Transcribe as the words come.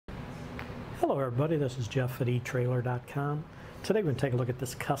Hello everybody, this is Jeff at etrailer.com. Today we're going to take a look at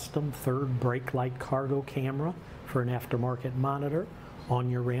this custom third brake light cargo camera for an aftermarket monitor on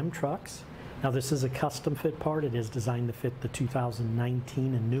your Ram trucks. Now this is a custom fit part. It is designed to fit the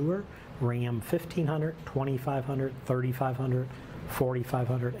 2019 and newer Ram 1500, 2500, 3500,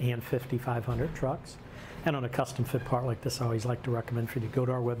 4500, and 5500 trucks. And on a custom fit part like this, I always like to recommend for you to go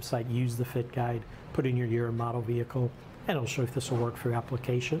to our website, use the fit guide, put in your year and model vehicle, and it'll show if this will work for your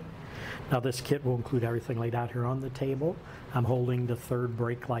application. Now this kit will include everything laid out here on the table. I'm holding the third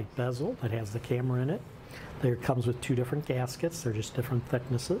brake light bezel that has the camera in it. There comes with two different gaskets. They're just different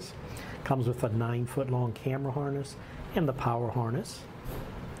thicknesses. Comes with a 9-foot long camera harness and the power harness.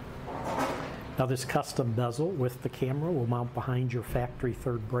 Now this custom bezel with the camera will mount behind your factory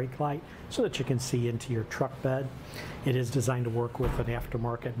third brake light so that you can see into your truck bed. It is designed to work with an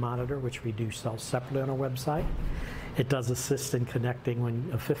aftermarket monitor, which we do sell separately on our website. It does assist in connecting when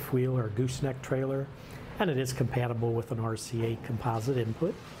a fifth wheel or gooseneck trailer, and it is compatible with an RCA composite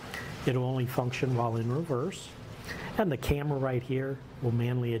input. It'll only function while in reverse. And the camera right here will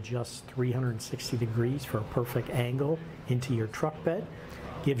manually adjust 360 degrees for a perfect angle into your truck bed.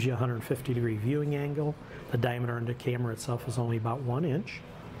 Gives you a 150-degree viewing angle. The diameter on the camera itself is only about 1 inch.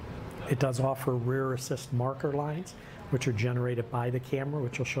 It does offer rear assist marker lines, which are generated by the camera,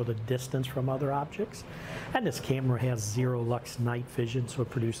 which will show the distance from other objects. And this camera has zero lux night vision, so it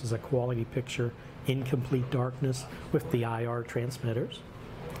produces a quality picture in complete darkness with the IR transmitters.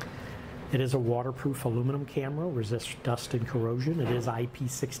 It is a waterproof aluminum camera, resists dust and corrosion. It is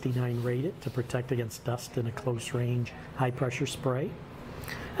IP69 rated to protect against dust in a close range, high pressure spray.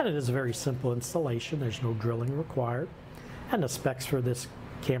 And it is a very simple installation. There's no drilling required. And the specs for this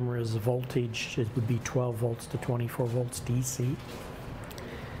camera is voltage. It would be 12 volts to 24 volts DC.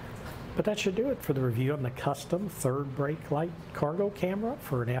 But that should do it for the review on the custom third brake light cargo camera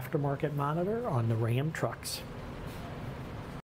for an aftermarket monitor on the Ram trucks.